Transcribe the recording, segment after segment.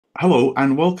Hello,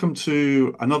 and welcome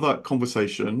to another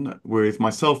conversation with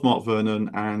myself, Mark Vernon,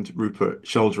 and Rupert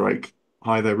Sheldrake.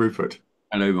 Hi there, Rupert.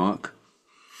 Hello, Mark.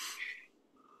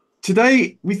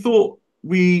 Today, we thought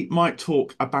we might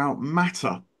talk about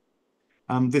matter,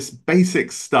 this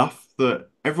basic stuff that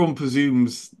everyone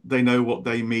presumes they know what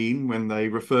they mean when they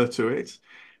refer to it,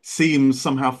 seems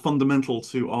somehow fundamental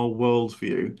to our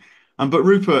worldview. But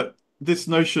Rupert, this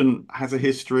notion has a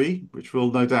history, which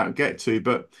we'll no doubt get to,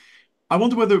 but I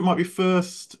wonder whether it might be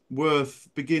first worth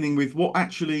beginning with what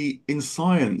actually in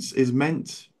science is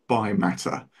meant by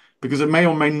matter, because it may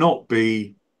or may not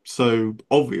be so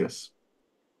obvious.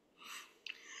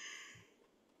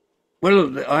 Well,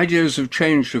 the ideas have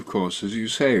changed, of course, as you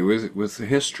say, with the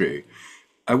history.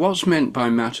 What's meant by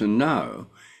matter now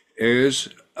is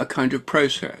a kind of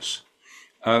process.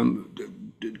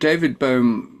 Um, David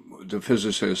Bohm, the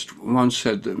physicist, once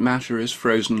said that matter is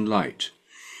frozen light.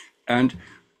 And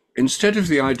instead of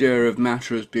the idea of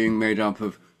matter as being made up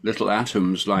of little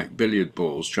atoms like billiard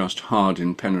balls, just hard,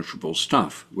 impenetrable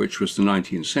stuff, which was the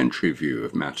 19th century view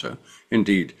of matter,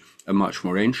 indeed, a much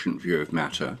more ancient view of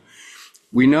matter,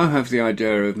 we now have the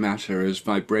idea of matter as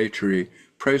vibratory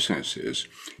processes.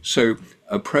 So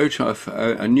a proton,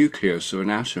 a nucleus of an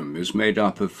atom is made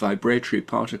up of vibratory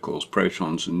particles,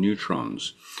 protons and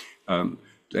neutrons.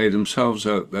 They themselves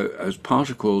are as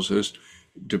particles, as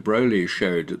de Broglie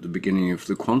showed at the beginning of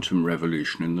the quantum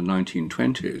revolution in the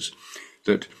 1920s,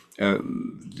 that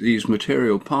these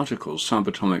material particles,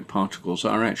 subatomic particles,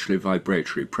 are actually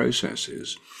vibratory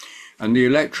processes. And the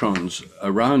electrons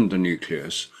around the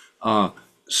nucleus are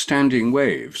standing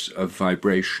waves of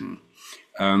vibration.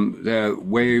 They're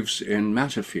waves in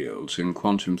matter fields. In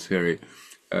quantum theory,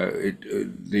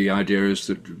 the idea is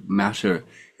that matter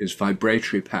is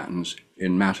vibratory patterns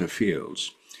in matter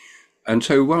fields. And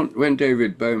so when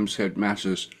David Bohm said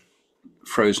matter's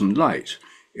frozen light,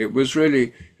 it was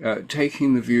really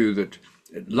taking the view that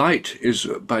light is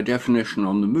by definition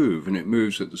on the move and it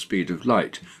moves at the speed of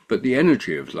light, but the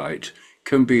energy of light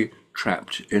can be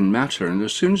trapped in matter, and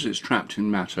as soon as it's trapped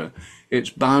in matter, it's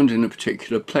bound in a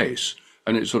particular place,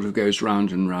 and it sort of goes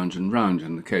round and round and round.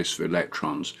 In the case of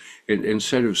electrons,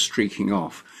 instead of streaking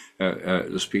off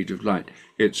at the speed of light,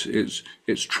 it's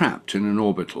trapped in an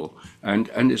orbital, and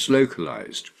it's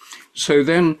localized. So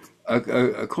then,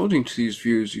 according to these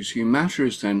views, you see matter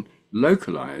is then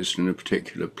localized in a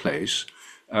particular place,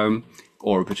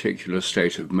 or a particular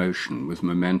state of motion with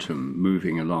momentum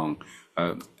moving along.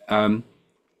 And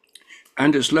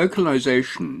its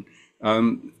localization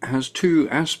has two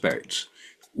aspects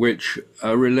which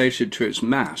are related to its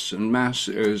mass. And mass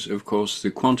is, of course,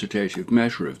 the quantitative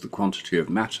measure of the quantity of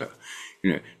matter.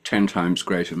 10 times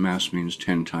greater mass means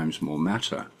 10 times more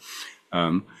matter.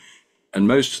 And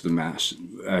most of the mass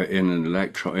in an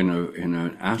electron, in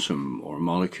an atom or a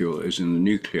molecule is in the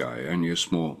nuclei. Only a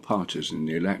small part is in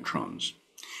the electrons.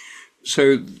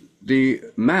 So the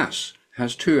mass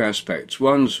has two aspects.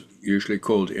 One's usually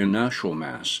called inertial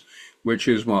mass, which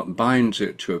is what binds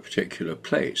it to a particular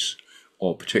place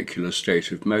or particular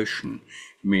state of motion.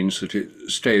 It means that it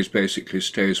basically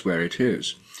stays where it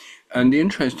is. And the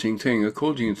interesting thing,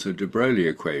 according to the de Broglie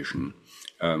equation,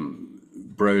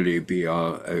 Broglie, Broglie,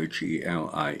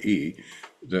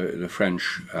 the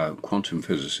French quantum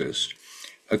physicist,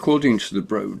 according to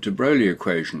the de Broglie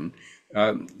equation,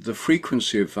 the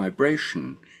frequency of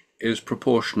vibration is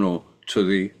proportional to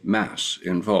the mass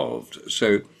involved.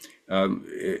 So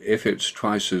if it's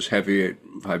twice as heavy, it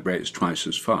vibrates twice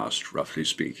as fast, roughly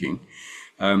speaking.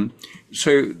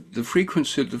 So the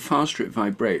frequency, the faster it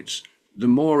vibrates, the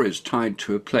more it's tied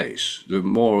to a place, the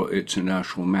more its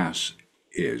inertial mass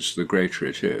is, the greater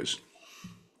it is.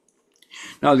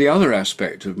 Now, the other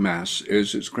aspect of mass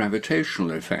is its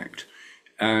gravitational effect.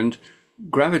 And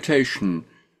gravitation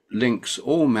links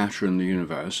all matter in the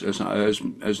universe,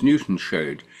 as Newton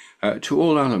showed, to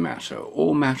all other matter.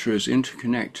 All matter is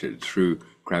interconnected through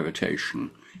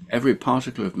gravitation. Every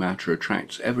particle of matter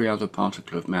attracts every other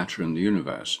particle of matter in the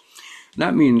universe.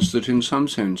 That means that in some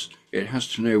sense it has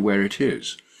to know where it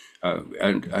is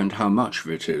and how much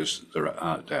of it is there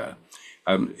out there.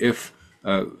 If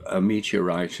a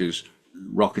meteorite is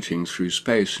rocketing through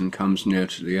space and comes near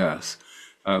to the Earth,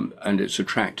 and it's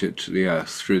attracted to the Earth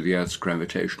through the Earth's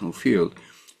gravitational field,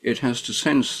 it has to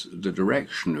sense the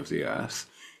direction of the Earth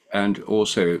and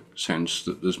also sense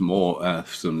that there's more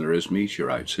Earth than there is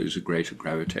meteorites, so there's a greater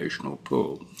gravitational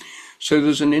pull. So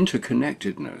there's an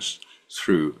interconnectedness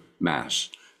through mass.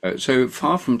 So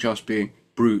far from just being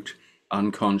brute,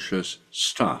 unconscious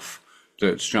stuff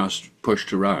that's just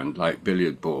pushed around like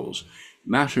billiard balls,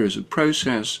 matter is a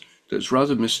process that's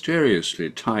rather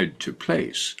mysteriously tied to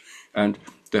place. And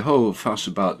the whole fuss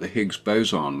about the Higgs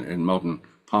boson in modern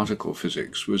particle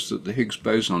physics was that the Higgs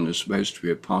boson is supposed to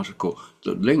be a particle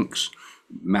that links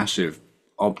massive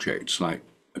objects like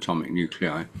atomic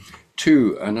nuclei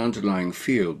to an underlying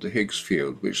field, the Higgs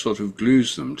field, which sort of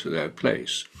glues them to their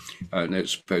place. And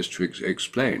it's supposed to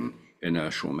explain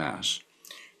inertial mass.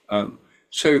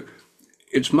 So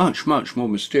it's much, much more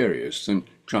mysterious than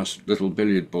just little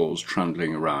billiard balls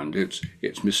trundling around.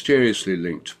 It's mysteriously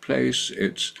linked to place.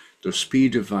 It's the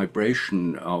speed of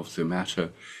vibration of the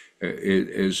matter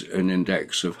is an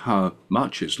index of how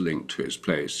much is linked to its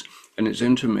place, and it's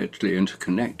intimately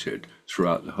interconnected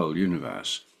throughout the whole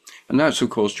universe. And that's, of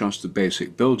course, just the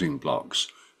basic building blocks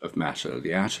of matter,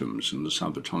 the atoms and the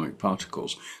subatomic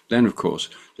particles. Then, of course,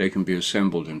 they can be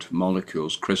assembled into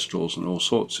molecules, crystals, and all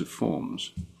sorts of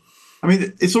forms. I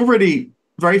mean, it's already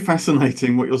very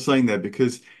fascinating what you're saying there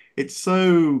because it's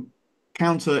so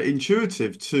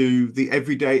counterintuitive to the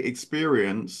everyday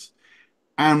experience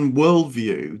and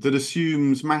worldview that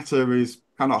assumes matter is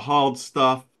kind of hard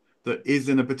stuff that is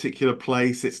in a particular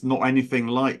place. It's not anything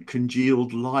like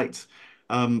congealed light,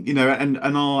 and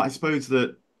I suppose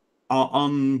that our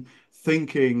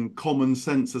unthinking common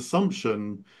sense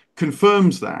assumption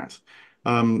confirms that.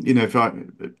 If I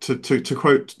to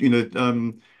quote,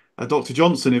 Dr.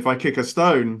 Johnson, if I kick a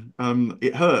stone,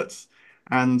 it hurts.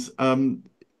 And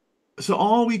so,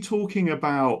 are we talking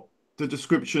about the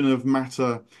description of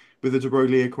matter with the de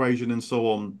Broglie equation and so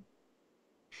on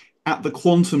at the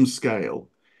quantum scale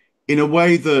in a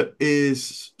way that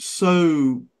is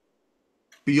so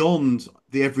beyond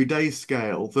the everyday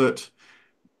scale that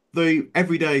the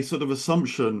everyday sort of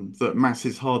assumption that mass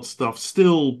is hard stuff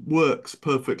still works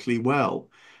perfectly well?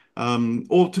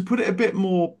 Or to put it a bit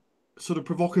more sort of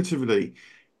provocatively,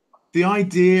 the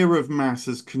idea of mass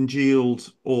as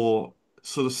congealed or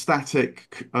sort of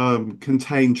static,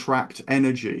 contained, trapped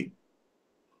energy,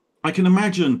 I can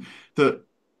imagine that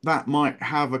that might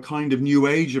have a kind of new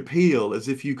age appeal, as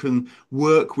if you can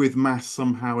work with mass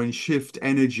somehow and shift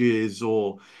energies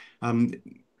or um,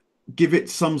 give it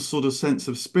some sort of sense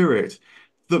of spirit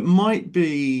that might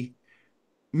be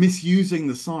misusing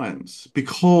the science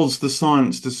because the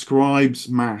science describes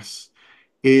mass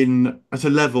in at a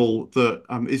level that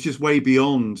is just way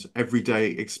beyond everyday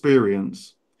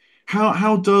experience.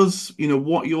 How does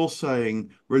what you're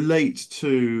saying relate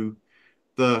to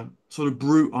the sort of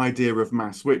brute idea of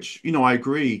mass, which I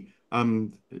agree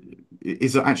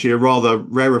is actually a rather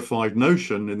rarefied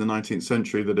notion in the 19th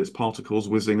century that it's particles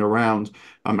whizzing around.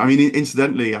 I mean,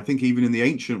 incidentally, I think even in the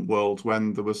ancient world,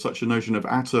 when there was such a notion of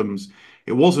atoms,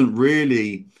 it wasn't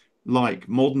really like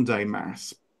modern day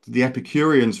mass. The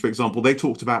Epicureans, for example, they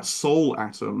talked about soul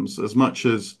atoms as much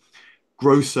as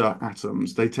grosser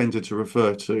atoms they tended to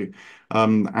refer to,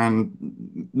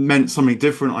 and meant something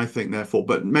different, I think, therefore.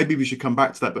 But maybe we should come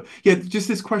back to that. But yeah, just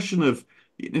this question of,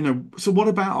 so what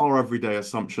about our everyday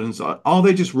assumptions? Are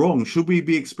they just wrong? Should we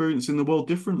be experiencing the world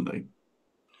differently?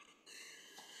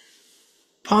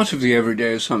 Part of the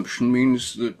everyday assumption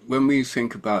means that when we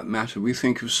think about matter, we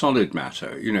think of solid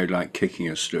matter, like kicking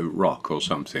a rock or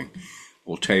something,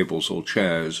 or tables or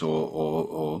chairs,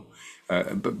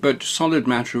 but solid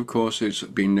matter, of course, it's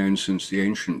been known since the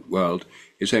ancient world,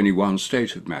 is only one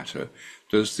state of matter.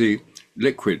 There's the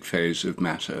liquid phase of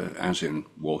matter, as in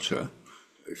water,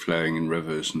 flowing in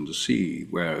rivers and the sea,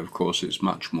 where, of course, it's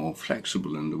much more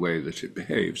flexible in the way that it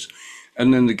behaves.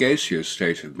 And then the gaseous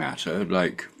state of matter,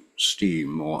 like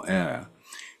steam or air,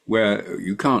 where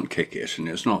you can't kick it and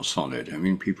it's not solid. I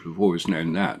mean, people have always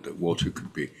known that water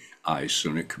could be ice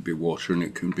and it could be water and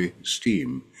it can be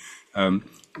steam.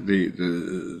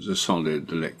 The solid,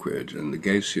 the liquid, and the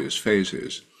gaseous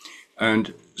phases.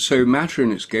 And so matter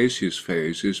in its gaseous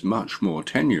phase is much more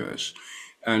tenuous,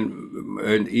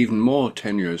 and even more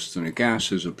tenuous than a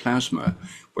gas is a plasma,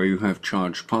 where you have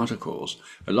charged particles.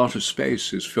 A lot of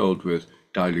space is filled with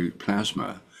dilute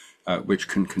plasma, which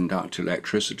can conduct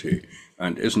electricity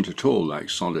and isn't at all like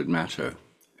solid matter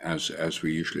as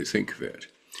we usually think of it.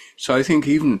 So I think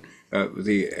even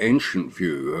the ancient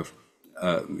view of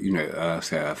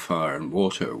earth, air, fire, and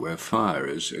water, where fire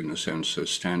is, in a sense, a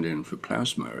stand-in for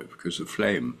plasma, because a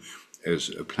flame is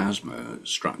a plasma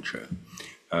structure,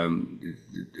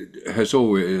 has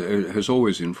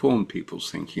always informed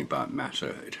people's thinking about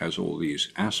matter. It has all these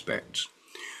aspects.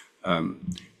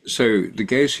 So the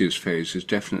gaseous phase is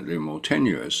definitely more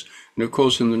tenuous. And of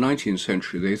course, in the 19th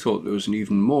century, they thought there was an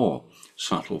even more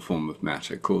subtle form of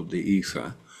matter called the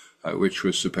ether, which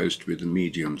was supposed to be the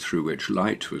medium through which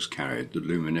light was carried, the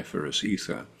luminiferous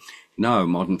ether. Now,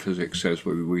 modern physics says,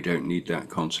 well, we don't need that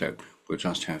concept. We'll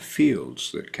just have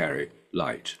fields that carry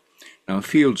light. Now,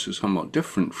 fields are somewhat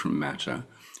different from matter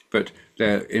but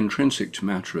they're intrinsic to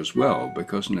matter as well,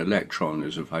 because an electron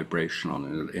is a vibration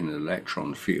in an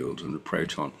electron field, and a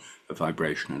proton a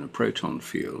vibration in a proton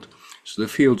field. So the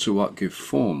fields are what give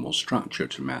form or structure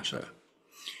to matter.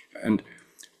 And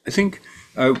I think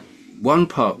one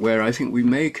part where I think we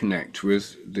may connect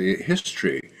with the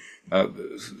history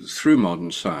through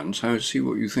modern science, I see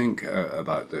what you think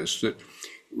about this, that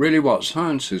really what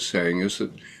science is saying is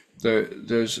that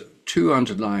there's two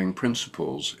underlying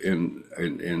principles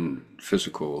in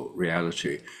physical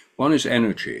reality. One is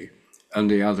energy,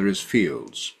 and the other is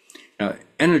fields. Now,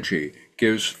 energy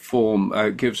gives form,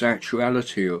 gives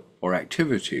actuality or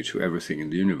activity to everything in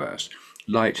the universe.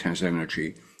 Light has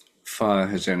energy, fire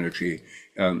has energy,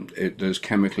 there's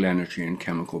chemical energy in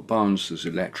chemical bonds, there's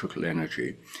electrical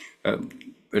energy.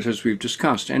 But as we've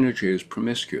discussed, energy is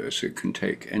promiscuous, it can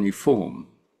take any form.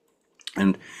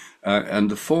 And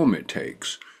the form it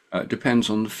takes depends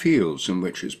on the fields in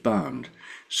which it's bound.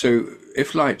 So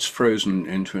if light's frozen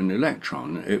into an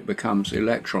electron, it becomes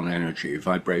electron energy,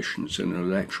 vibrations in an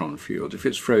electron field. If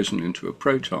it's frozen into a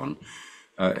proton,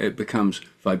 it becomes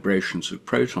vibrations of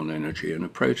proton energy in a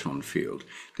proton field.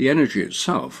 The energy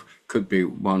itself could be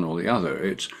one or the other.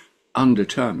 It's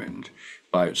undetermined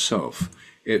by itself.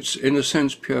 It's, in a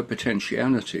sense, pure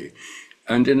potentiality.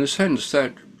 And in a sense,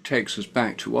 that takes us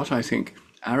back to what I think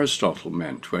Aristotle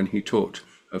meant when he talked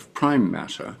of prime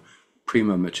matter,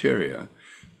 prima materia,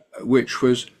 which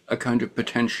was a kind of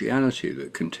potentiality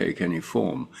that can take any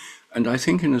form. And I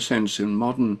think, in a sense, in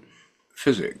modern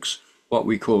physics, what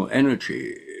we call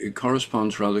energy, it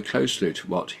corresponds rather closely to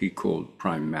what he called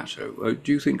prime matter.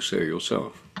 Do you think so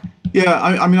yourself? Yeah,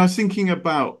 I mean, I was thinking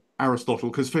about Aristotle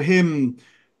because for him,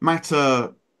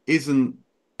 matter isn't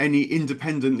any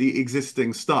independently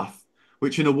existing stuff,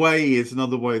 which in a way is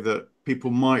another way that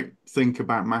people might think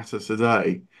about matter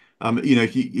today.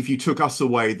 If you took us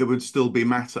away, there would still be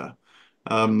matter.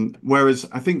 Whereas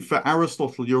I think for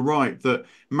Aristotle, you're right that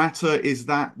matter is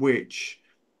that which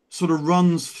sort of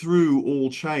runs through all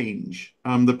change.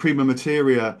 The prima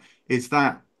materia is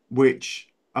that which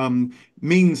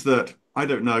means that, I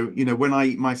don't know, when I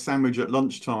eat my sandwich at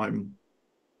lunchtime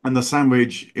and the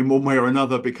sandwich in one way or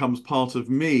another becomes part of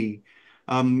me,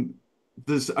 um,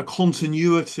 there's a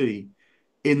continuity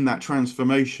in that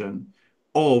transformation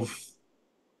of,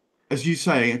 as you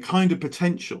say, a kind of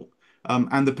potential.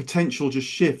 And the potential just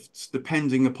shifts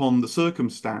depending upon the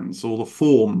circumstance or the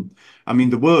form. I mean,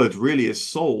 the word really is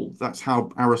soul. That's how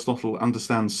Aristotle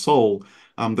understands soul,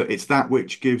 that it's that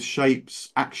which gives shapes,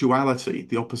 actuality,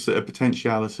 the opposite of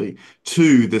potentiality,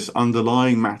 to this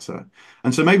underlying matter.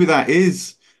 And so maybe that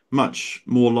is much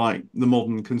more like the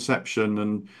modern conception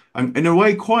and in a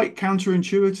way quite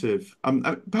counterintuitive.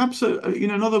 Perhaps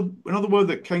another word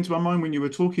that came to my mind when you were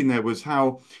talking there was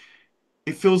how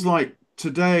it feels like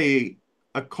today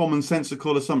a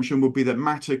commonsensical assumption would be that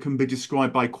matter can be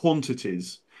described by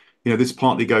quantities. This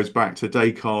partly goes back to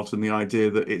Descartes and the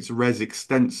idea that it's res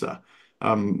extensa.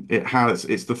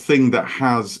 It's the thing that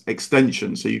has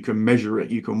extension, so you can measure it,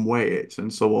 you can weigh it,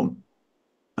 and so on.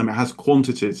 It has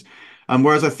quantities.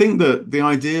 Whereas I think that the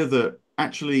idea that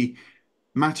actually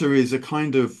matter is a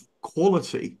kind of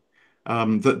quality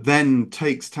that then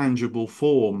takes tangible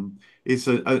form is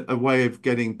a way of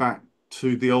getting back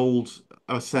to the old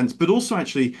sense. But also,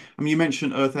 actually, I mean, you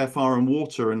mentioned earth, air, fire, and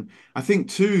water. And I think,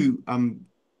 too,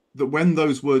 that when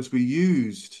those words were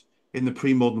used in the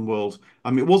pre-modern world,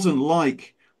 it wasn't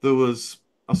like there was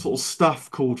a sort of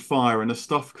stuff called fire and a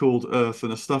stuff called earth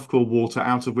and a stuff called water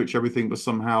out of which everything was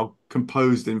somehow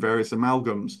composed in various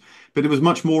amalgams. But it was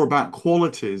much more about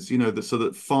qualities, so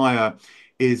that fire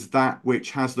is that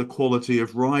which has the quality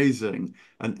of rising,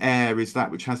 and air is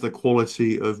that which has the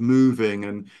quality of moving,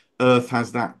 and earth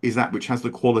is that which has the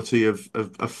quality of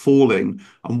falling,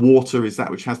 and water is that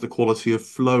which has the quality of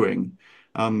flowing.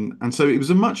 And so it was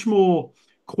a much more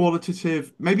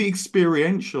qualitative, maybe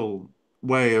experiential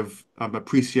way of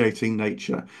appreciating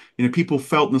nature. People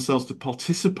felt themselves to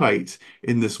participate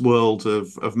in this world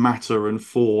of matter and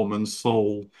form and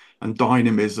soul and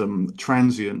dynamism,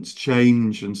 transience,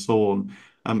 change, and so on.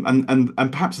 And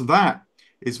perhaps that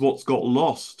is what's got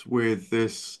lost with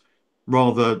this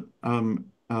rather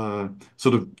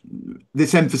sort of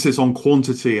this emphasis on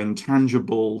quantity and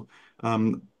tangible,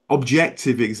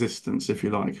 objective existence, if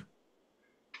you like.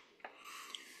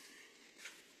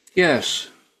 Yes,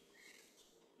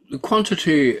 the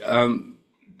quantity, I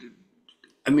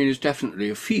mean, is definitely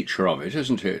a feature of it,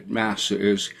 isn't it? Mass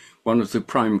is one of the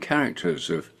prime characteristics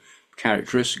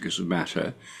of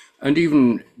matter. And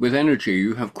even with energy,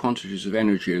 you have quantities of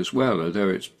energy as well, although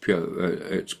it's pure,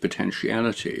 it's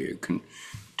potentiality. It can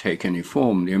take any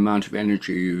form. The amount of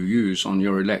energy you use on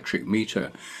your electric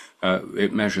meter,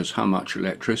 it measures how much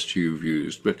electricity you've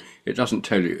used, but it doesn't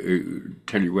tell you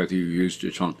whether you used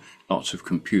it on lots of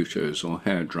computers or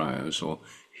hair dryers or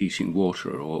heating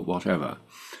water or whatever,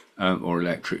 or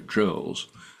electric drills.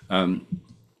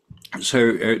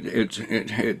 So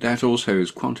that also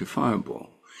is quantifiable.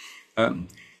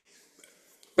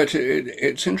 But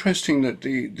it's interesting that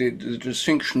the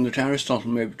distinction that Aristotle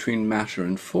made between matter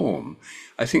and form,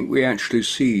 I think we actually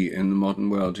see in the modern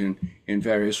world in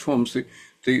various forms.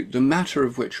 The matter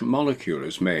of which a molecule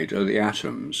is made are the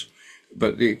atoms,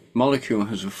 but the molecule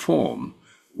has a form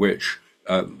which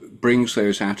brings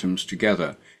those atoms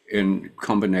together in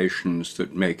combinations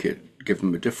that make it, give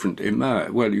them a different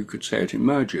well, you could say it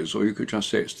emerges, or you could just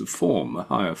say it's the form, a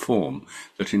higher form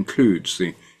that includes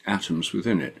the atoms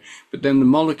within it. But then the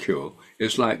molecule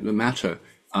is like the matter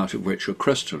out of which a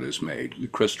crystal is made. The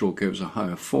crystal gives a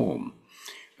higher form.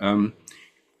 And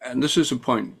this is a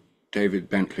point David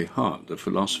Bentley Hart, the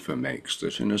philosopher, makes,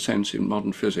 that in a sense in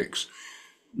modern physics,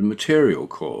 the material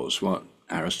cause, what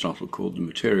Aristotle called the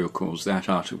material cause, that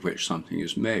out of which something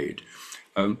is made,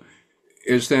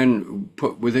 is then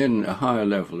put within a higher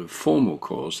level of formal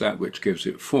cause, that which gives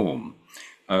it form.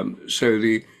 So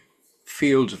the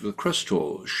field of the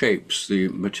crystal shapes the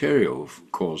material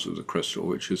cause of the crystal,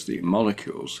 which is the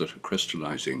molecules that are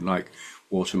crystallizing, like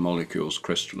water molecules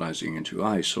crystallizing into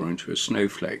ice or into a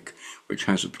snowflake, which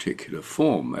has a particular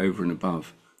form over and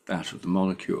above that of the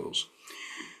molecules.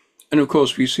 And of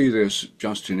course, we see this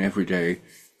just in everyday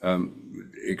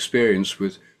experience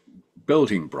with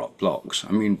building blocks.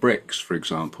 I mean, bricks, for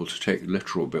example, to take a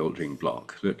literal building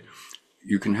block, that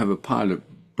you can have a pile of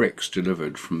bricks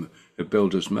delivered from a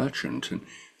builder's merchant,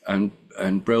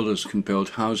 and builders can build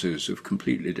houses of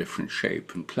completely different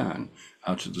shape and plan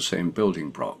out of the same building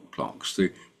blocks.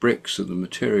 The bricks are the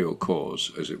material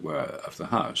cause, as it were, of the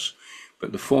house,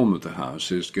 but the form of the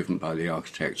house is given by the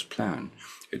architect's plan.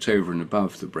 It's over and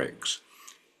above the bricks,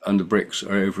 and the bricks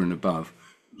are over and above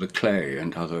the clay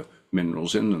and other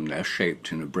minerals in them. They're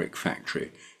shaped in a brick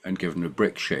factory and given a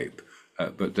brick shape,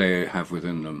 but they have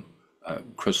within them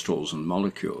crystals and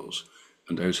molecules,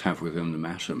 and those have within them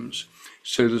atoms.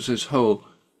 So there's this whole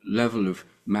level of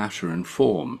matter and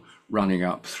form running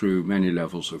up through many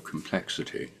levels of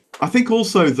complexity. I think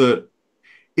also that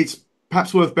it's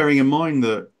perhaps worth bearing in mind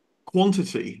that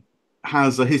quantity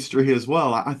has a history as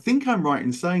well. I think I'm right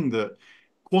in saying that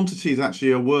quantity is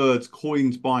actually a word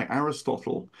coined by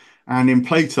Aristotle. And in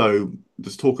Plato,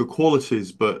 there's talk of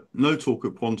qualities, but no talk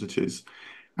of quantities.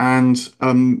 And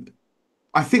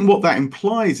I think what that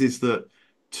implies is that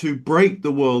to break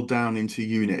the world down into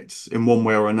units in one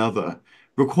way or another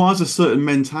requires a certain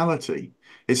mentality.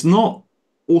 It's not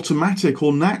automatic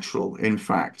or natural, in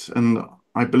fact. And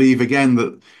I believe again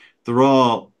that there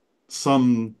are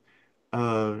some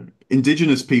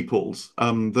indigenous peoples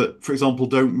that, for example,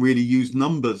 don't really use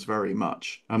numbers very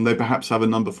much. They perhaps have a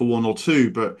number for one or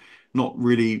two, but not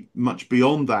really much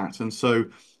beyond that. And so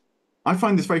I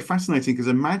find this very fascinating because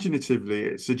imaginatively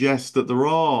it suggests that there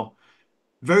are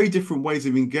very different ways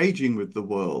of engaging with the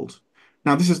world.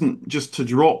 Now, this isn't just to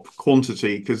drop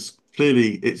quantity, because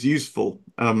clearly it's useful,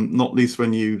 not least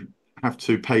when you have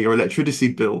to pay your electricity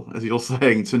bill, as you're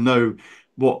saying, to know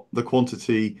what the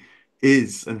quantity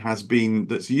is and has been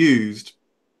that's used.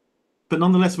 But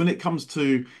nonetheless, when it comes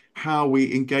to how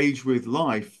we engage with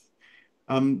life,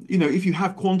 if you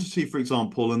have quantity, for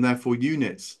example, and therefore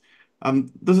units,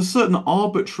 there's a certain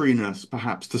arbitrariness,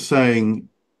 perhaps, to saying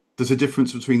there's a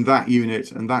difference between that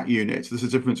unit and that unit. There's a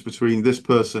difference between this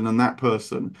person and that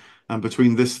person, and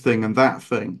between this thing and that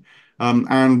thing.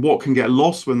 And what can get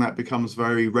lost when that becomes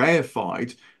very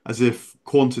reified, as if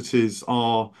quantities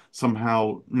are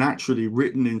somehow naturally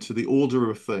written into the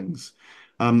order of things,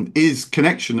 is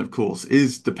connection, of course,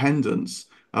 is dependence,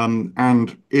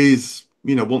 and is,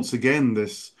 once again,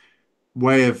 this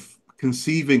way of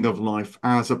conceiving of life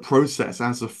as a process,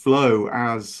 as a flow,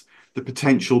 as the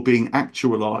potential being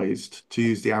actualized, to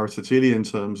use the Aristotelian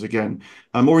terms again,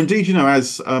 or indeed,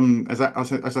 as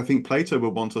I think Plato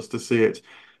would want us to see it,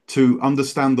 to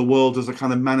understand the world as a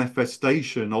kind of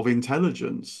manifestation of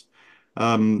intelligence,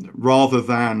 rather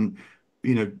than,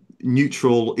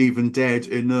 neutral, even dead,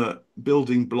 inert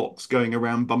building blocks going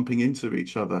around bumping into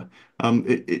each other.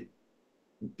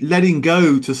 Letting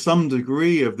go to some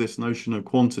degree of this notion of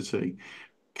quantity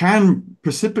can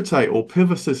precipitate or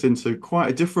pivot us into quite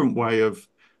a different way of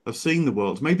seeing the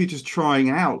world. Maybe just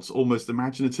trying out almost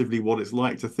imaginatively what it's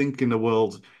like to think in a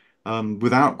world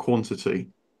without quantity,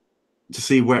 to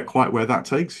see where that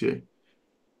takes you.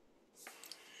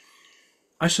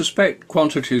 I suspect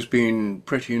quantity has been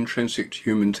pretty intrinsic to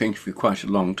human thinking for quite a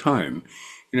long time.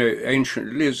 You know, ancient,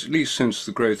 at least since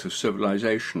the growth of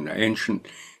civilization, ancient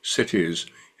cities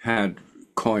had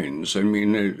coins. I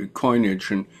mean, coinage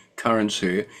and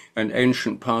currency, and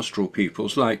ancient pastoral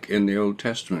peoples, like in the Old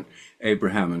Testament,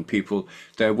 Abraham and people,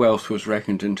 their wealth was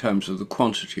reckoned in terms of the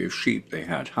quantity of sheep they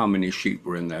had, how many sheep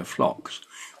were in their flocks,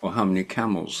 or how many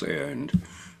camels they owned.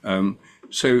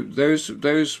 So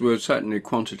those were certainly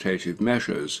quantitative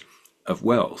measures of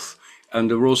wealth, and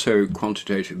there were also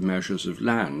quantitative measures of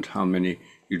land. How many,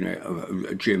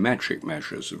 geometric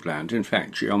measures of land. In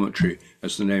fact, geometry,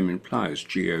 as the name implies,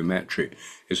 geometry,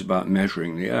 is about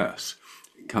measuring the earth.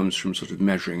 It comes from sort of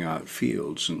measuring out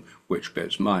fields and which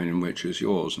bit's mine and which is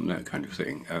yours and that kind of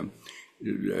thing.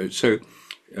 So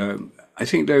I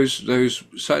think those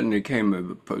certainly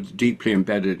came deeply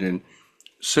embedded in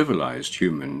civilized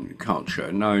human culture.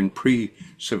 Now, in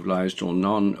pre-civilized or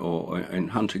non or in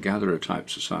hunter-gatherer type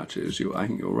societies, I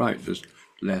think you're right.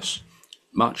 There's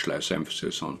much less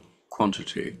emphasis on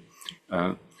quantity,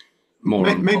 uh, more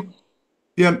on Maybe,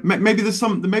 yeah, maybe there's a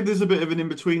bit of an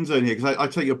in-between zone here because I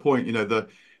take your point. There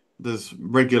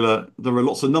are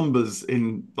lots of numbers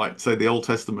in, like, say, the Old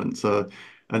Testament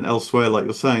and elsewhere, like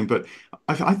you're saying. But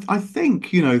I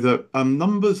think that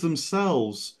numbers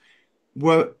themselves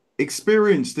were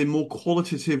experienced in more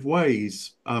qualitative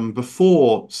ways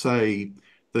before, say,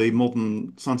 the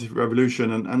modern scientific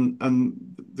revolution.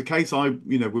 And the case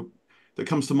that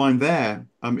comes to mind there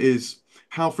is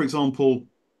how, for example,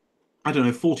 I don't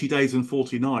know, 40 days and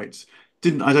 40 nights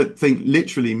didn't, I don't think,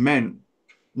 literally meant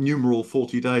numeral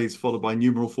 40 days followed by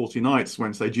numeral 40 nights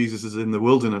when, say, Jesus is in the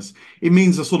wilderness. It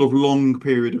means a sort of long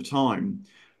period of time.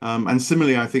 And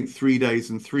similarly, I think 3 days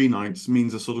and 3 nights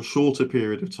means a sort of shorter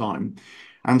period of time.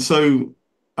 And so,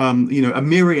 a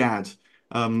myriad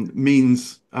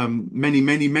means many,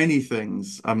 many, many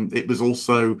things. It was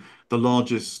also the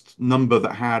largest number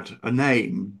that had a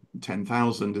name.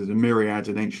 10,000 is a myriad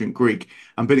in ancient Greek,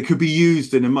 but it could be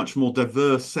used in a much more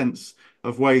diverse sense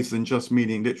of ways than just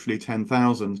meaning literally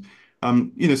 10,000.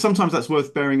 Sometimes that's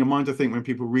worth bearing in mind, I think, when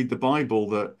people read the Bible,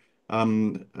 that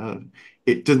um, uh,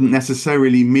 it didn't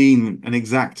necessarily mean an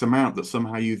exact amount that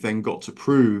somehow you then got to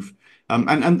prove. One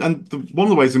of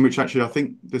the ways in which actually I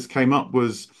think this came up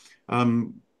was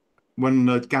um, when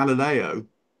Galileo,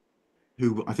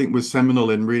 who I think was seminal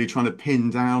in really trying to pin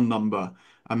down number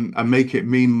and make it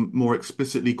mean more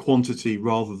explicitly quantity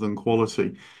rather than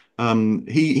quality.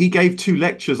 He gave two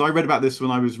lectures. I read about this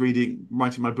when I was writing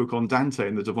my book on Dante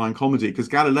and the Divine Comedy, because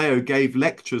Galileo gave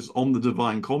lectures on the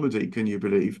Divine Comedy, can you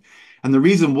believe? And the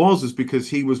reason is because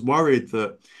he was worried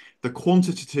that the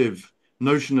quantitative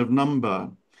notion of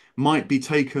number might be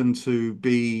taken to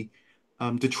be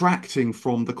detracting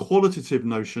from the qualitative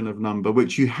notion of number,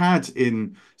 which you had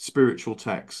in spiritual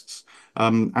texts,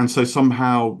 and so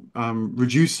somehow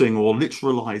reducing or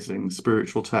literalizing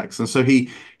spiritual texts. And so he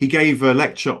gave a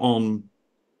lecture on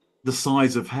the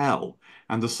size of hell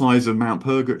and the size of Mount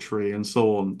Purgatory and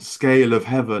so on, scale of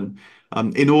heaven,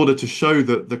 in order to show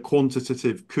that the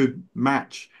quantitative could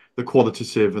match the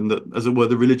qualitative, and that, as it were,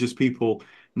 the religious people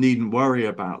needn't worry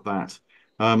about that.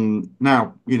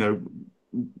 Now,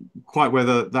 quite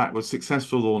whether that was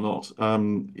successful or not,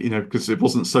 because it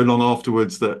wasn't so long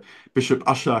afterwards that Bishop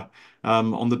Ussher,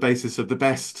 on the basis of the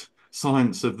best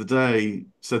science of the day,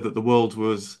 said that the world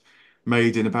was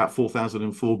made in about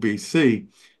 4004 BC,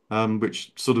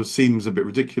 which sort of seems a bit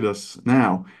ridiculous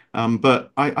now.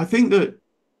 But I think that,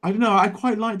 I don't know, I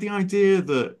quite like the idea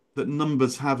that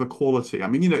numbers have a quality. I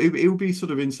mean, it would be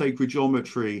sort of in sacred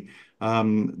geometry,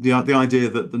 the idea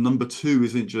that the number two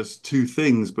isn't just two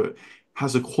things, but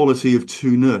has a quality of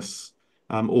two-ness,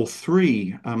 or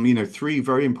three. Three,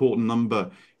 very important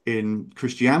number in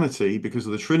Christianity because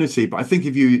of the Trinity. But I think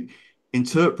if you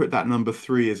interpret that number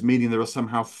three as meaning there are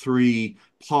somehow three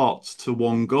parts to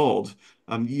one God,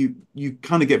 you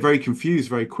kind of get very confused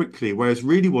very quickly. Whereas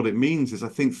really what it means is, I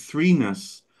think,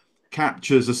 threeness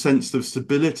captures a sense of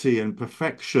stability and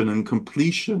perfection and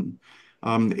completion,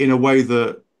 in a way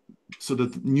that sort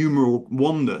of numeral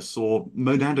oneness or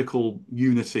monadical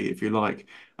unity, if you like,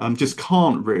 just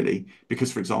can't really.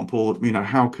 Because, for example,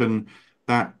 how can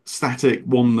that static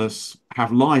oneness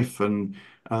have life and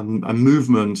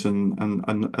movement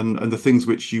and the things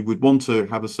which you would want to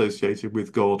have associated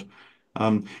with God?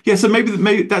 Yeah, so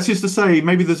maybe that's just to say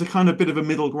maybe there's a kind of bit of a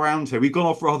middle ground here. We've gone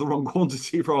off rather on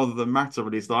quantity rather than matter,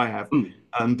 at least I have. Mm.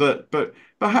 But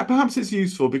perhaps it's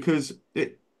useful because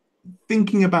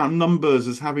thinking about numbers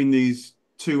as having these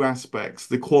two aspects,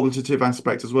 the qualitative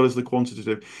aspect as well as the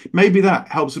quantitative. Maybe that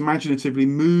helps imaginatively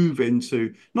move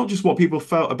into not just what people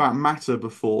felt about matter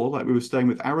before, like we were staying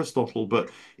with Aristotle, but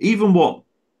even what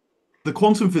the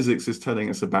quantum physics is telling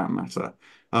us about matter.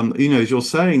 As you're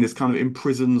saying, this kind of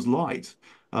imprisons light,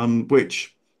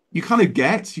 which you kind of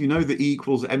get, the E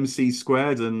equals mc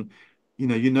squared, and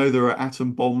there are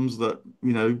atom bombs that,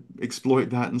 exploit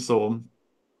that and so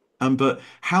on. But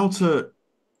how to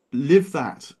live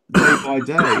that day by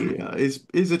day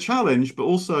is a challenge, but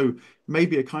also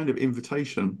maybe a kind of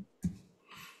invitation.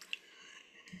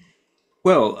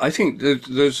 Well, I think that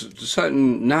there's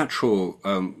certain natural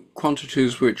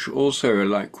quantities which also are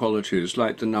like qualities,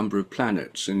 like the number of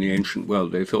planets in the ancient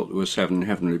world. They thought there were seven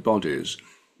heavenly bodies,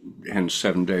 hence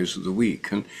 7 days of the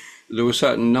week. And there were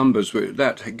certain numbers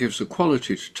that gives a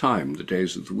quality to time, the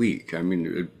days of the week. I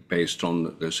mean, based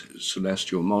on this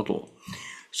celestial model.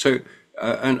 So,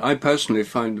 and I personally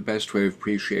find the best way of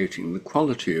appreciating the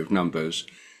quality of numbers,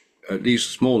 at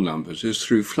least small numbers, is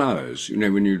through flowers. You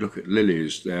know, when you look at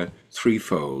lilies, they're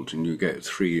threefold, and you get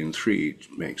 3 and 3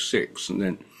 makes 6, and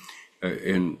then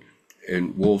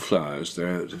in wallflowers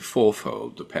they're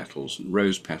fourfold, the petals, and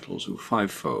rose petals are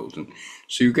fivefold, and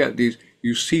so you get these.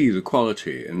 You see the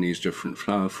quality in these different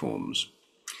flower forms.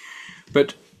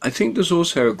 But I think there's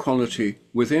also a quality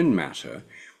within matter,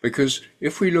 because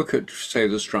if we look at, say,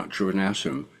 the structure of an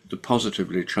atom, the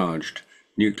positively charged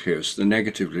nucleus, the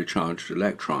negatively charged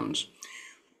electrons,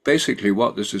 basically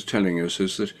what this is telling us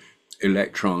is that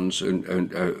electrons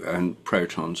and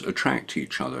protons attract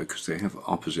each other because they have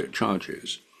opposite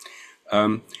charges.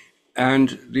 And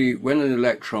when an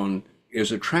electron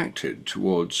is attracted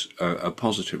towards a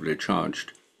positively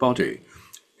charged body,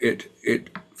 it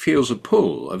feels a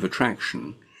pull of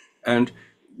attraction, and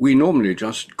we normally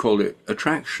just call it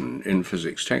attraction in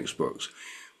physics textbooks.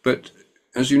 But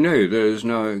as you know, there's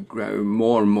now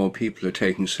more and more people are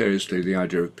taking seriously the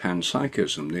idea of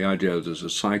panpsychism, the idea that there's a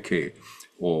psyche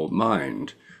or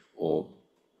mind or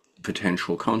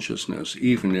potential consciousness,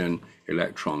 even in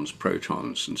electrons,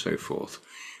 protons, and so forth.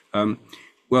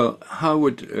 Well, how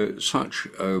would such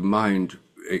a mind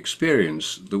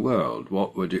experience the world?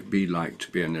 What would it be like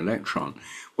to be an electron?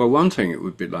 Well, one thing it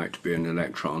would be like to be an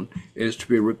electron is to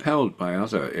be repelled by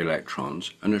other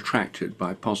electrons and attracted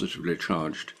by positively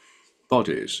charged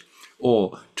bodies,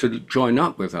 or to join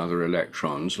up with other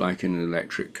electrons, like in an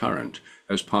electric current,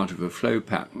 as part of a flow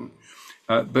pattern.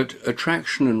 But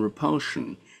attraction and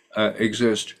repulsion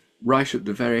exist right at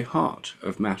the very heart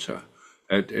of matter,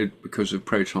 because of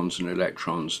protons and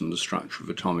electrons and the structure of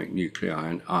atomic nuclei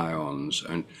and ions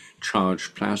and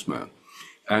charged plasma.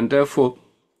 And therefore,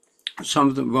 one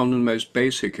of the most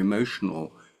basic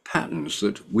emotional patterns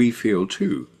that we feel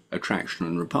too, attraction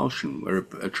and repulsion. We're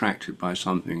attracted by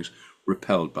some things,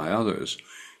 repelled by others.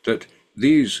 That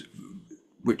these,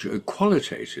 which are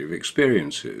qualitative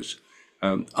experiences,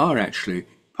 are actually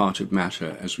part of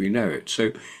matter as we know it.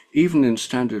 So even in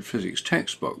standard physics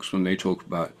textbooks, when they talk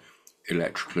about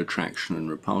electrical attraction and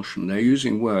repulsion, they're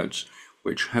using words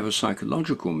which have a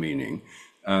psychological meaning,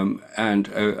 and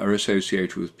are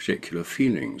associated with particular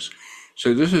feelings.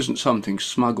 So this isn't something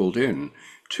smuggled in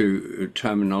to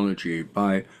terminology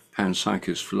by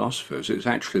panpsychist philosophers. It's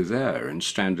actually there in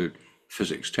standard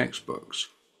physics textbooks.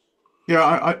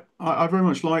 Yeah, I very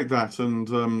much like that,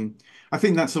 and I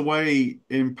think that's a way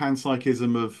in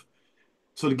panpsychism of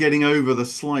sort of getting over the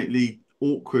slightly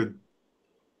awkward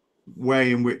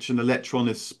way in which an electron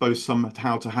is supposed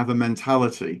somehow to have a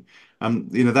mentality.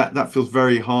 That feels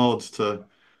very hard to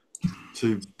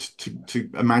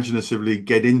imaginatively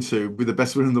get into with the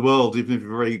best will in the world, even if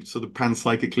you're very sort of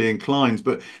panpsychically inclined.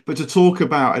 But to talk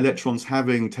about electrons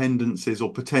having tendencies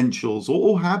or potentials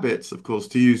or habits, of course,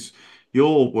 to use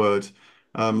your word,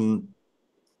 um,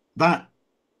 that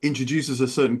introduces a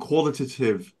certain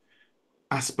qualitative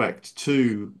aspect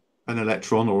to an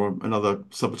electron or another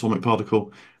subatomic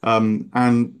particle.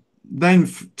 And then,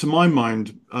 to my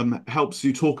mind, helps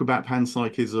you talk about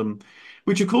panpsychism,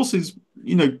 which of course is,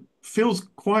 feels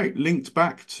quite linked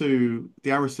back to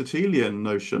the Aristotelian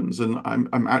notions. And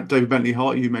I'm at David Bentley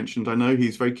Hart, you mentioned, I know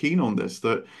he's very keen on this,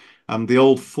 that the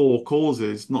old four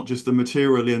causes, not just the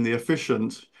material and the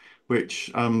efficient,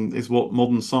 which is what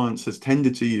modern science has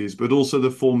tended to use, but also the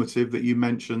formative that you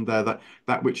mentioned there,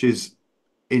 that which is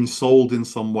ensouled in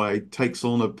some way, takes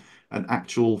on an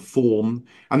actual form.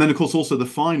 And then, of course, also the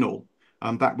final,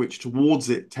 that which towards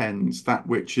it tends, that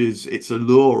which is its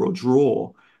allure or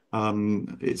draw,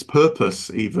 its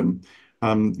purpose, even.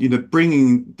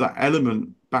 Bringing that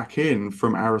element back in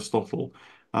from Aristotle.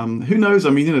 Who knows? I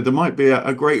mean, there might be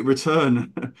a great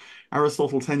return.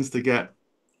 Aristotle tends to get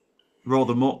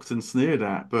rather mocked and sneered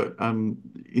at. But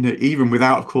even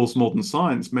without, of course, modern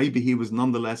science, maybe he was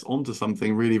nonetheless onto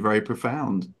something really very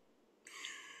profound.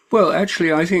 Well,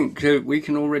 actually, I think we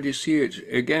can already see it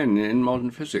again in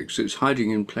modern physics. It's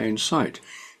hiding in plain sight.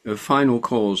 A final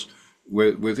cause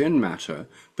within matter,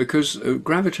 because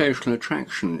gravitational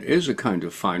attraction is a kind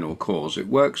of final cause. It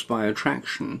works by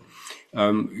attraction.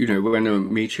 When a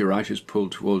meteorite is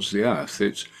pulled towards the Earth,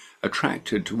 it's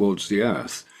attracted towards the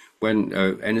Earth. When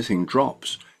anything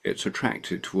drops, it's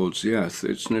attracted towards the Earth.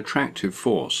 It's an attractive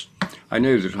force. I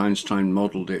know that Einstein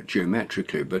modeled it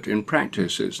geometrically, but in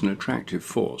practice it's an attractive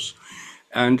force.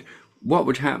 And what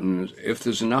would happen if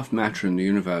there's enough matter in the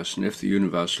universe and if the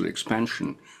universal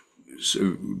expansion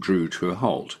drew to a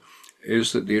halt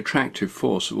is that the attractive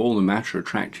force of all the matter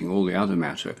attracting all the other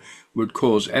matter would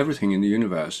cause everything in the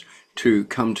universe to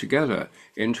come together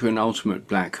into an ultimate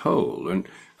black hole and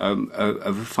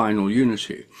of a final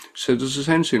unity. So there's a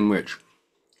sense in which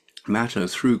matter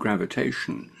through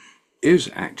gravitation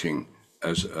is acting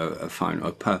as a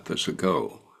final purpose, a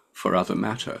goal for other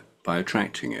matter by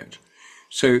attracting it.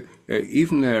 So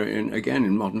even there, again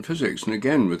in modern physics, and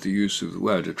again with the use of the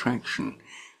word attraction,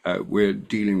 we're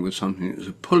dealing with something that's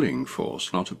a pulling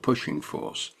force, not a pushing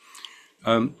force.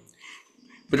 But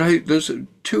there's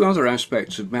two other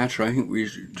aspects of matter I think we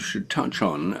should touch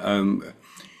on.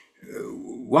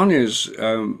 One is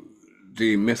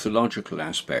the mythological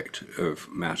aspect of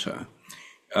matter.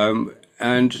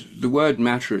 And the word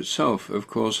matter itself, of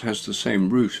course, has the same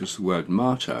root as the word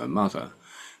mater, mother,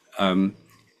 and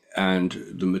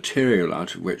the material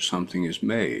out of which something is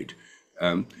made.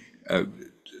 Um, uh,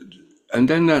 and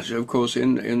then that, of course,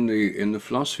 in the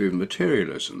philosophy of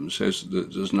materialism, says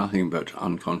that there's nothing but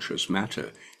unconscious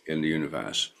matter in the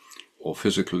universe, or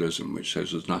physicalism, which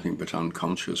says there's nothing but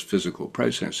unconscious physical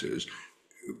processes,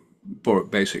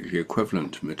 basically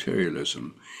equivalent to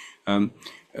materialism.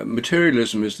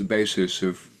 Materialism is the basis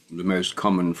of the most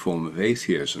common form of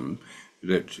atheism,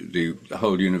 that the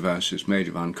whole universe is made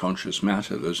of unconscious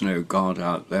matter. There's no God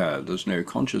out there. There's no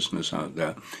consciousness out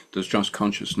there. There's just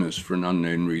consciousness for an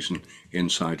unknown reason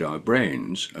inside our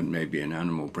brains, and maybe in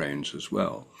animal brains as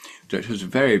well, that has a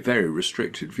very, very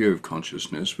restricted view of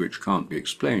consciousness, which can't be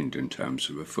explained in terms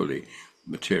of a fully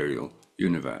material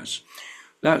universe.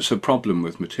 That's a problem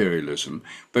with materialism.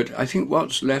 But I think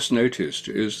what's less noticed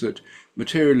is that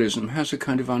materialism has a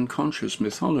kind of unconscious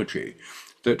mythology,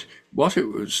 that what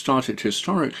it started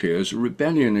historically as a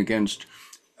rebellion against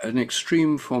an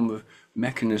extreme form of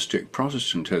mechanistic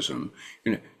Protestantism.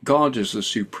 God is the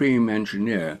supreme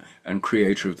engineer and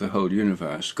creator of the whole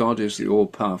universe. God is the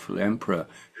all-powerful emperor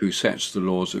who sets the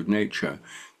laws of nature.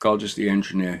 God is the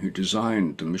engineer who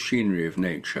designed the machinery of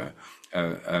nature,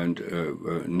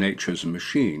 and nature's a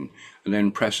machine, and then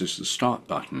presses the start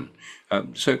button.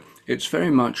 So it's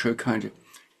very much a kind of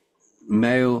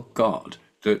male God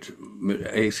that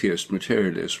atheist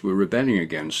materialists were rebelling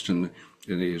against in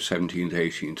the 17th,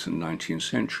 18th, and 19th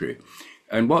century.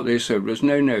 And what they said was,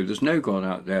 no, there's no God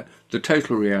out there. The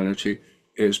total reality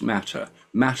is matter.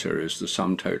 Matter is the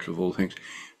sum total of all things.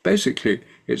 Basically,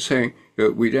 it's saying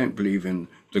that we don't believe in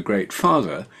the Great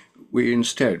Father. We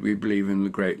believe in the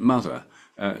Great Mother.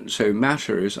 So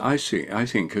matter is, I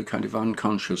think, a kind of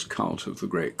unconscious cult of the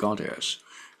Great Goddess,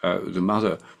 the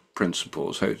Mother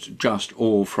principle. So it's just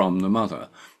all from the Mother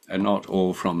and not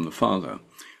all from the Father.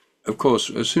 Of course,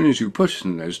 as soon as you put it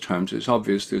in those terms, it's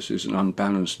obvious this is an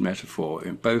unbalanced metaphor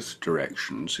in both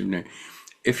directions.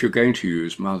 If you're going to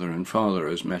use mother and father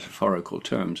as metaphorical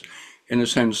terms, in a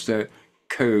sense, they're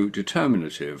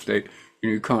co-determinative.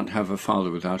 You can't have a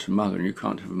father without a mother, and you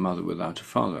can't have a mother without a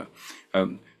father.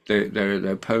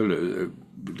 They're polar.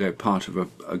 They're part of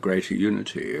a greater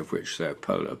unity of which they're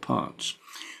polar parts.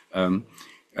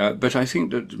 But I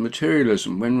think that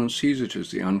materialism, when one sees it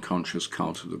as the unconscious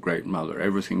cult of the Great Mother,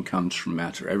 everything comes from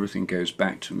matter, everything goes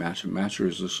back to matter, matter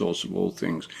is the source of all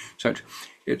things. So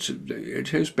it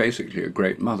is basically a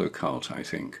Great Mother cult, I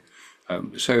think.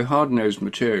 So hard-nosed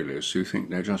materialists who think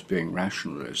they're just being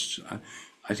rationalists,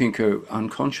 I think are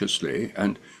unconsciously,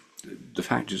 and the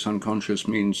fact it's unconscious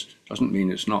doesn't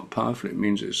mean it's not powerful, it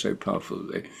means it's so powerful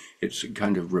that it's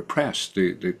kind of repressed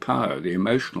the power, the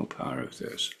emotional power of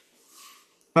this.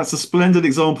 That's a splendid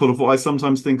example of what I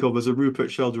sometimes think of as a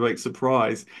Rupert Sheldrake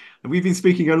surprise. And we've been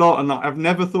speaking a lot, and I've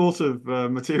never thought of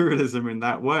materialism in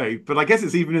that way. But I guess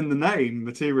it's even in the name,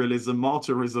 materialism,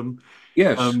 martyrism.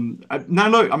 Yes. Now,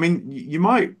 look, I mean, you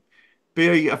might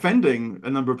be offending a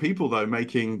number of people, though,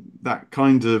 making that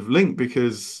kind of link,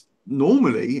 because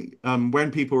normally,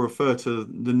 when people refer to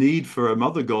the need for a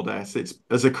mother goddess, it's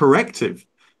as a corrective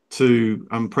to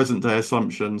present day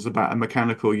assumptions about a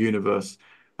mechanical universe.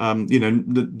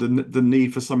 the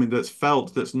need for something that's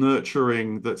felt, that's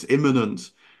nurturing, that's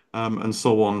immanent, and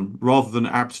so on, rather than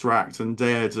abstract and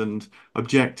dead and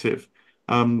objective.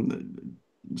 I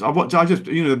just,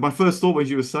 my first thought when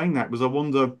you were saying that was, I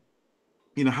wonder,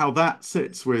 how that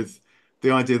sits with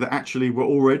the idea that actually we're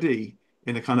already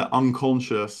in a kind of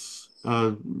unconscious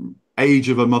age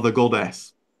of a mother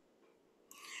goddess.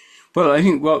 Well, I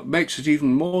think what makes it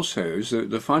even more so is that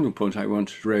the final point I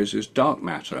wanted to raise is dark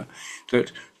matter,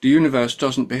 that the universe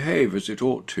doesn't behave as it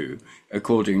ought to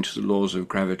according to the laws of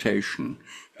gravitation.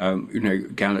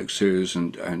 Galaxies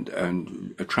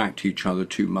and attract each other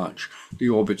too much. The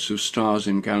orbits of stars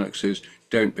in galaxies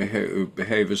don't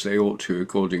behave as they ought to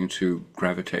according to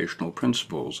gravitational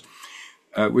principles,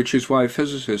 which is why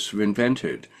physicists have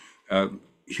invented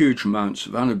huge amounts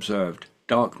of unobserved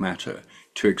dark matter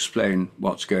to explain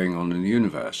what's going on in the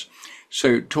universe.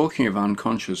 So talking of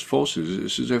unconscious forces,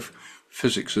 it's as if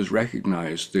physics has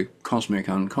recognized the cosmic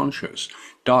unconscious.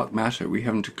 Dark matter, we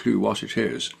haven't a clue what it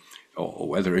is, or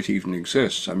whether it even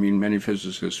exists. I mean, many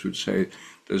physicists would say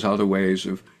there's other ways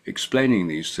of explaining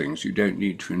these things. You don't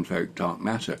need to invoke dark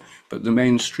matter. But the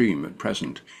mainstream at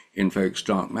present invokes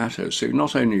dark matter. So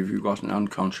not only have you got an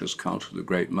unconscious cult of the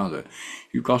Great Mother,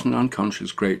 you've got an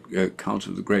unconscious cult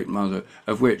of the Great Mother,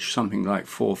 of which something like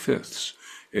 4/5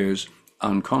 is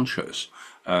unconscious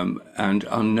and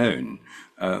unknown.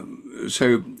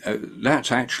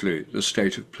 That's actually the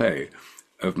state of play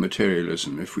of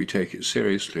materialism if we take it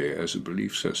seriously as a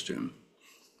belief system.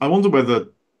 I wonder whether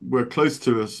we're close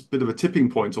to a bit of a tipping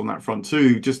point on that front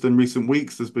too. Just in recent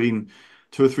weeks, there's been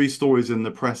two or three stories in the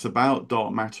press about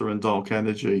dark matter and dark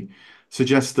energy,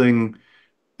 suggesting,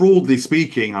 broadly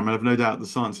speaking, I mean, I've no doubt the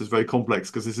science is very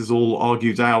complex because this is all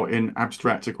argued out in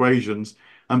abstract equations,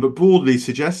 but broadly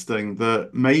suggesting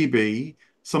that maybe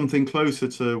something closer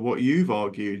to what you've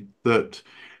argued, that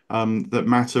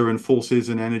matter and forces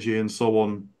and energy and so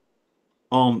on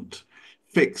aren't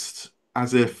fixed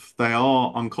as if they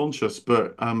are unconscious,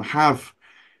 but have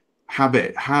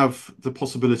habit, have the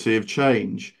possibility of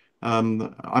change. I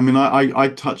mean, I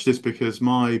touch this because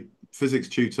my physics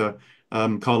tutor,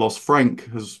 Carlos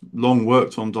Frank, has long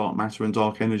worked on dark matter and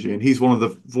dark energy, and he's one of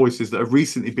the voices that have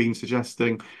recently been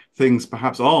suggesting things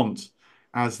perhaps aren't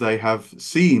as they have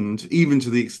seemed, even to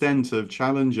the extent of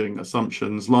challenging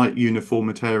assumptions like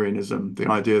uniformitarianism, the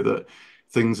idea that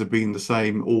things have been the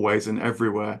same always and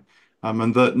everywhere,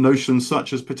 and that notions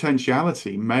such as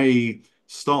potentiality may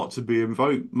start to be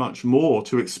invoked much more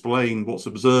to explain what's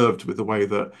observed with the way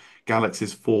that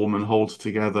galaxies form and hold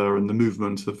together and the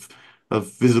movement of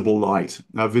visible light,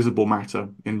 visible matter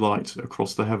in light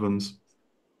across the heavens.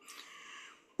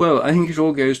 Well, I think it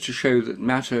all goes to show that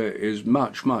matter is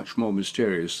much, much more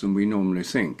mysterious than we normally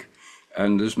think.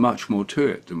 And there's much more to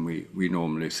it than we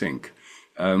normally think.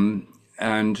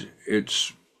 And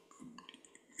it's,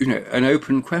 an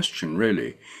open question,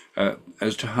 really,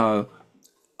 as to how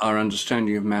our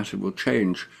understanding of matter will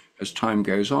change as time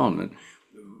goes on. And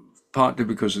partly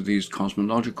because of these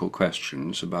cosmological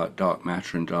questions about dark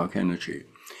matter and dark energy,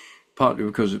 partly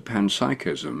because of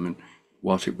panpsychism and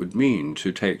what it would mean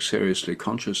to take seriously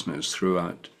consciousness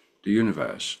throughout the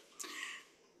universe.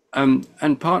 And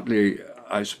partly,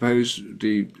 I suppose,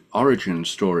 the origin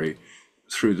story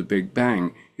through the Big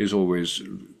Bang is always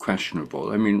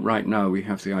questionable. I mean, right now we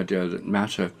have the idea that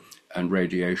matter and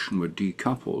radiation were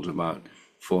decoupled about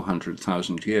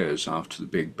 400,000 years after the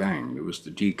Big Bang. There was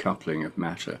the decoupling of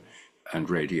matter and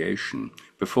radiation.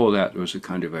 Before that, there was a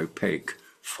kind of opaque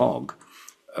fog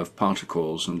of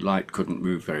particles, and light couldn't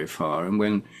move very far. And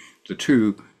when the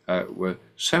two were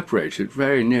separated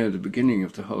very near the beginning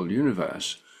of the whole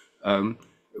universe,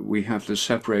 we have the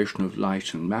separation of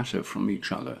light and matter from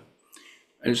each other.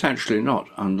 And it's actually not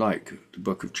unlike the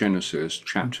book of Genesis,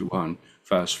 chapter 1,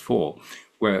 verse 4,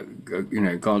 where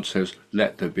God says,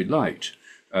 "Let there be light."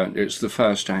 It's the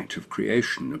first act of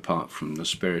creation, apart from the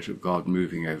Spirit of God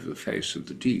moving over the face of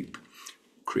the deep,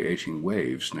 creating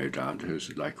waves, no doubt,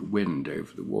 as like a wind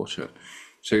over the water.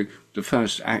 So the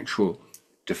first actual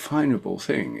definable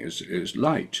thing is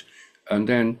light. And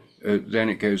then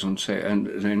it goes on to say, and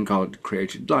then God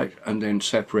created light and then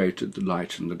separated the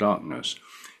light and the darkness.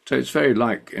 So it's very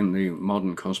like in the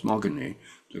modern cosmogony,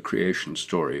 the creation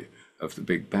story of the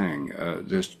Big Bang,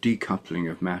 this decoupling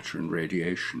of matter and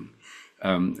radiation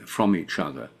from each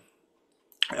other.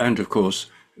 And of course,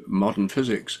 modern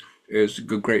physics is a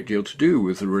great deal to do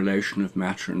with the relation of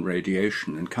matter and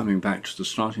radiation, and coming back to the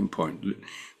starting point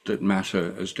that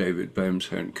matter, as David Bohm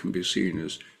said, can be seen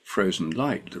as frozen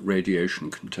light, that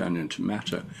radiation can turn into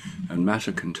matter, and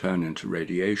matter can turn into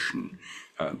radiation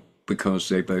because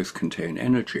they both contain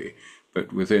energy.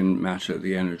 but within matter,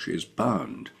 the energy is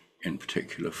bound in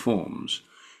particular forms,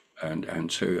 and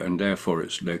therefore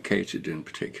it's located in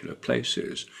particular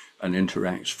places and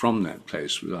interacts from that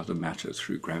place with other matter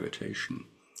through gravitation.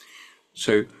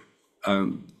 So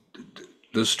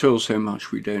there's still so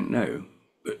much we don't know.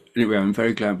 But anyway, I'm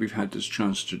very glad we've had this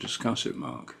chance to discuss it,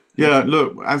 Mark. Thank Yeah, you.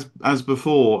 look, as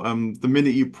before, the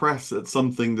minute you press at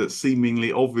something that's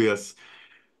seemingly obvious,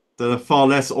 the far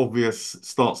less obvious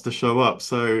starts to show up.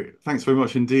 So thanks very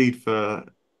much indeed for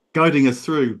guiding us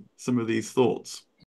through some of these thoughts.